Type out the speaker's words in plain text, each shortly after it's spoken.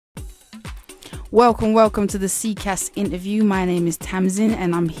Welcome to the CCAS interview. My name is Tamsin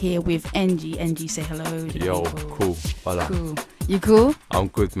and I'm here with NG. NG, say hello to Yo, people. cool. Hola. Cool. You cool? I'm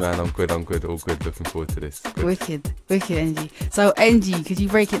good, man. I'm good. All good. Looking forward to this. Good. Wicked, NG. So, NG, could you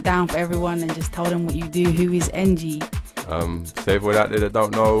break it down for everyone and just tell them what you do? Who is NG? So everyone out there that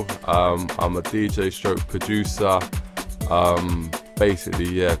don't know, I'm a DJ stroke producer. Basically,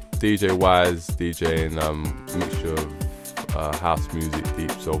 yeah, DJ-wise, DJing mixture of house music,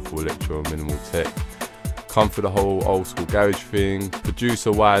 deep, soulful, electro, minimal tech. Come for the whole old school garage thing.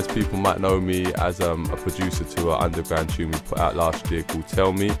 Producer-wise, people might know me as a producer to an underground tune we put out last year called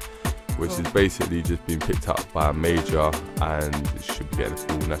Tell Me, which is basically just been picked up by a major and it should be getting a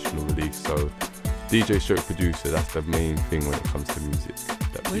full national release. So DJ stroke producer, that's the main thing when it comes to music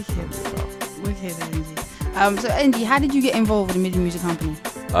that people know me about. Wicked, NG. So NG, how did you get involved with the Midi Music Company?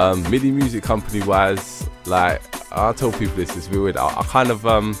 Midi Music Company wise, like I tell people this is weird. I kind of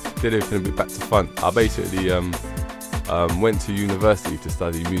did everything a bit back to front. I basically went to university to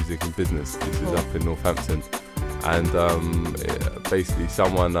study music and business. This is up in Northampton, and basically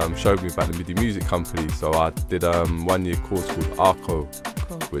someone showed me about the Midi Music Company. So I did a 1 year course called ARCO,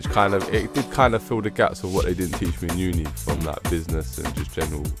 which did kind of fill the gaps of what they didn't teach me in uni from like business and just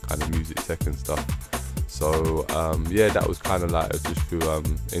general kind of music tech and stuff. So yeah, that was kind of like just through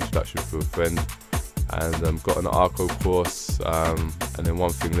introduction through a friend, and got an ARCO course, and then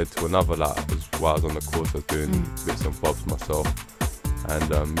one thing led to another. Like while I was on the course, I was doing bits and bobs myself,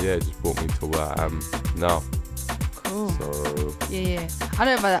 and yeah, it just brought me to where I am now. Cool. So yeah, I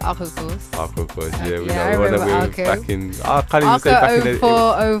know about the ARCO course. ARCO course, yeah, we I know remember we ARCO. back in. I can't even say back in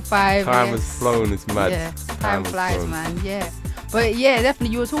 04, 05. Time yes. has flown. It's mad. Yeah, time flies, flown. man. Yeah. But yeah,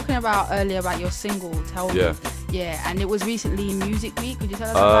 definitely. You were talking about earlier about your single, Tell Me. Yeah, and it was recently in Music Week. Could you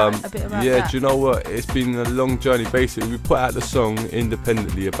tell us a bit about that? Yeah, do you know what? It's been a long journey. Basically, we put out the song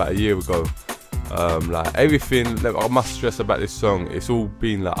independently about a year ago. Like everything, like, I must stress about this song, it's all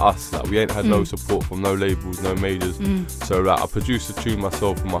been like us. Like we ain't had no support from no labels, no majors. So like I produced the tune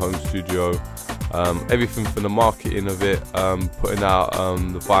myself in my home studio. Everything from the marketing of it, putting out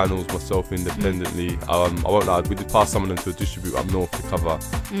the vinyls myself independently. I won't lie, we did pass some of them to a distributor up north to cover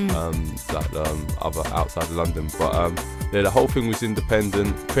other outside of London. But yeah, the whole thing was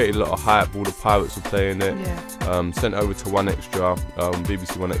independent, created a lot of hype, all the pirates were playing it. Sent over to One Extra,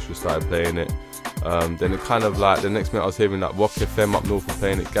 BBC One Extra started playing it. Then it kind of like, the next minute I was hearing like Rock FM up north were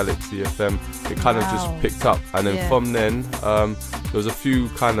playing it, Galaxy FM. It kind of just picked up, and then from then there was a few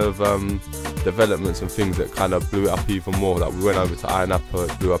kind of developments and things that kind of blew it up even more. Like we went over to Iron Apple,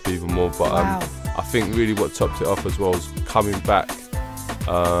 it blew up even more. But I think really what topped it off as well was coming back.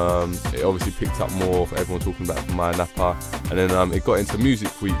 It obviously picked up more, everyone talking about it from Iron Apple, and then it got into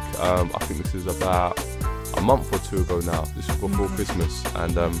Music Week. I think this is about a month or two ago now. This was before Christmas,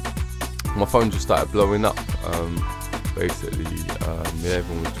 and my phone just started blowing up. Basically, yeah,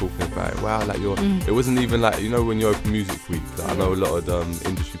 everyone was talking about it. Wow, like it wasn't even like, you know, when you open Music Week, like, I know a lot of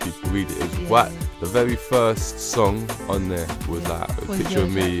industry people read it. It was right, the very first song on there was like a picture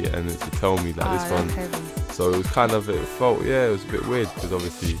of me, and it's to Tell Me, like this one. So it was kind of, it felt, yeah, it was a bit weird because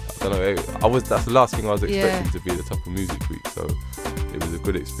obviously, I don't know, that's the last thing I was expecting to be at the top of Music Week. So it was a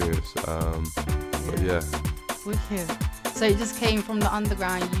good experience. But yeah. Wicked. So it just came from the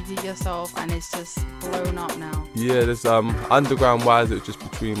underground, you did yourself, and it's just blown up now. Yeah, there's underground wise, it was just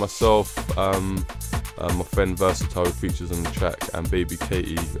between myself, my friend Versatile who features on the track, and Baby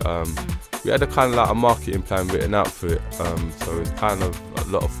Katie. We had a kind of like a marketing plan written out for it, so it's kind of a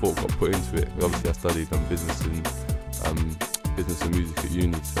lot of thought got put into it. Obviously I studied business and music at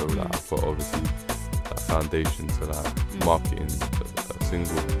uni, so like I've got obviously that foundation to like marketing a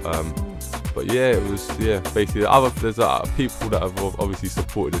single. But yeah, it was, basically there's people that have obviously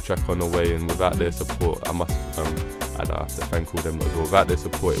supported the track on the way, and without their support, I must I'd have to thank all them as well. Without their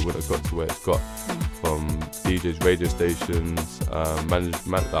support, it wouldn't have got to where it's got. From DJs, radio stations,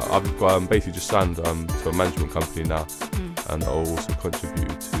 management. I've got basically just signed to a management company now, and I'll also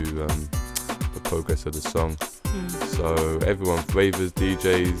contribute to the progress of the song. So everyone, ravers,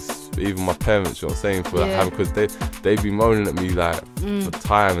 DJs, even my parents, you know what I'm saying, for that, because they've been moaning at me like for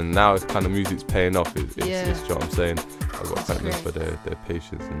time, and now it's kind of music's paying off. It's you know what I'm saying. I've got to thank them for their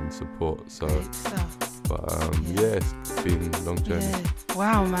patience and support. So, but yeah, it's been a long journey.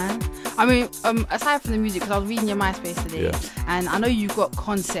 Wow, man. I mean, aside from the music, because I was reading your MySpace today, and I know you've got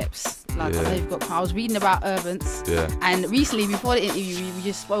concepts. Like I know you've got. I was reading about Urbans, and recently before the interview, we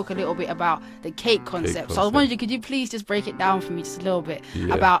just spoke a little bit about the cake concept. So I was wondering, could you please just break it down for me just a little bit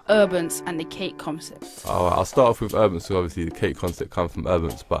about Urbans and the cake concept? I'll start off with Urbans. So obviously the cake concept comes from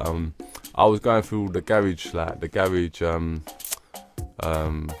Urbans, but I was going through the garage,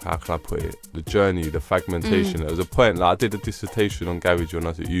 how can I put it, the journey, the fragmentation. There was a point, like I did a dissertation on garage when I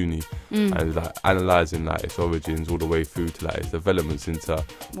was at uni, and like analysing like its origins all the way through to like its developments into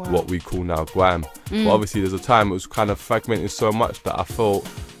what we call now grime. But obviously there's a time it was kind of fragmented so much that I felt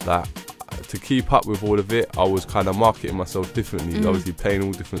that to keep up with all of it, I was kind of marketing myself differently, obviously playing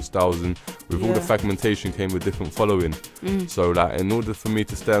all different styles, and with all the fragmentation came with different following. So like in order for me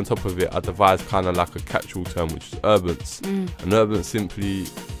to stay on top of it, I devised kind of like a catch-all term, which is urbance. And urbance simply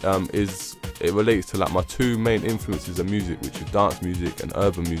it relates to like my two main influences of music, which is dance music and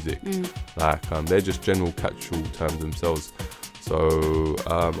urban music. Like they're just general catch-all terms themselves. So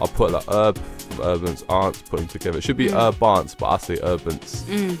I put like urbance, ants, put them together. It should be urbance, but I say urbance.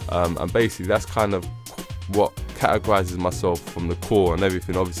 And basically that's kind of what categorises myself from the core and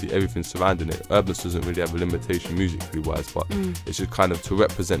everything, obviously everything surrounding it. Urbance doesn't really have a limitation musically wise, but it's just kind of to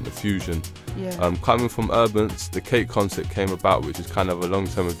represent the fusion. Coming from urbance, the cake concept came about, which is kind of a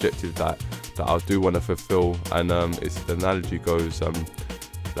long-term objective that I do want to fulfill. And the analogy goes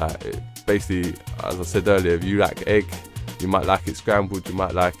that basically, as I said earlier, if you like egg, you might like it scrambled, you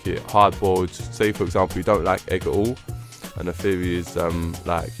might like it hard-boiled. Say for example you don't like egg at all, and the theory is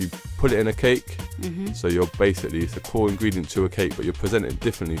like you put it in a cake, so you're basically, it's a core ingredient to a cake, but you're presenting it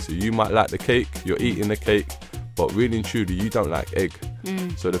differently. So you might like the cake, you're eating the cake, but really and truly you don't like egg.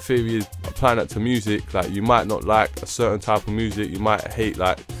 So the theory is applying that to music. Like you might not like a certain type of music, you might hate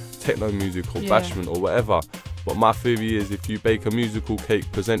like techno music or bashment or whatever, but my theory is if you bake a musical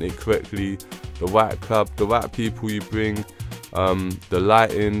cake, present it correctly, the right club, the right people you bring, the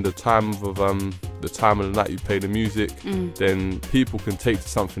lighting, the time of the night you play the music, then people can take to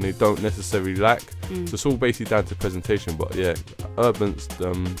something they don't necessarily like. So it's all basically down to presentation. But yeah, urbance,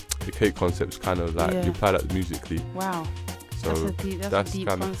 the cake concept is kind of like you apply that musically. Wow. So that's a deep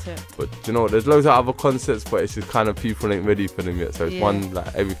kind concept. But you know, there's loads of other concepts, but it's just kind of people ain't ready for them yet. So it's one,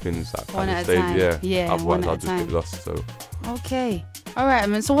 like everything's like one kind at of a stage. time. Otherwise I'll just get lost. So. Okay. All right,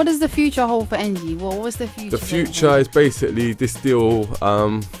 man. So what does the future hold for NG? What's the future? The future is basically this deal.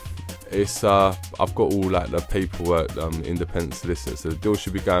 It's I've got all like the paperwork, independent solicitor. So the deal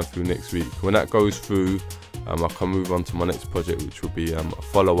should be going through next week. When that goes through, I can move on to my next project, which will be a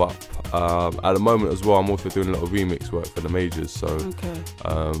follow-up. At the moment as well, I'm also doing a lot of remix work for the majors, so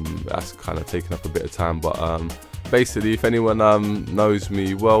that's kind of taking up a bit of time. But basically, if anyone knows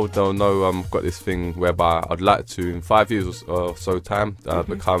me well, they'll know I've got this thing whereby I'd like to, in 5 years or so time,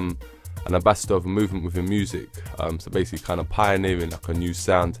 become an ambassador of a movement within music. So basically kind of pioneering like a new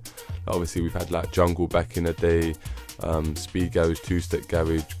sound. Obviously we've had like jungle back in the day, speed garage, two-step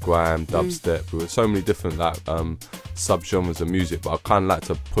garage, grime, dubstep. There were so many different like sub-genres of music, but I kind of like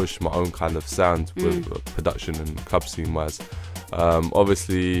to push my own kind of sound with production and club scene wise.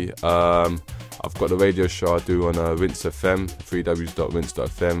 Obviously I've got the radio show I do on Rinse FM,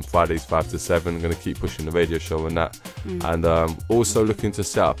 www.rinse.fm, Fridays 5 to 7. I'm going to keep pushing the radio show on that. And also looking to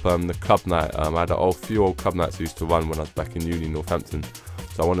set up the club night. I had a few old club nights I used to run when I was back in uni, Northampton.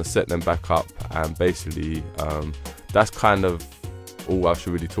 So I want to set them back up, and basically that's kind of all I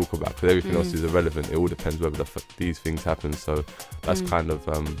should really talk about, because everything else is irrelevant. It all depends whether these things happen. So that's kind of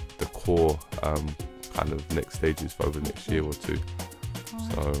the core kind of next stages for over the next year or two.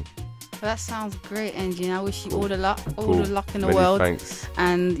 So that sounds great, NG. I wish you all the luck, in the Many world. Thanks.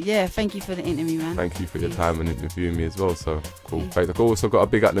 And yeah, thank you for the interview, man. Thank you for your time and interviewing me as well. So cool. Thanks. I've also got a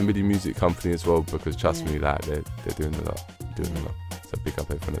big up the Midi Music Company as well, because trust me, like they're doing a lot, So big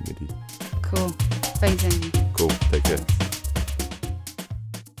up everyone at Midi. Cool. Thanks, NG. Cool. Take care.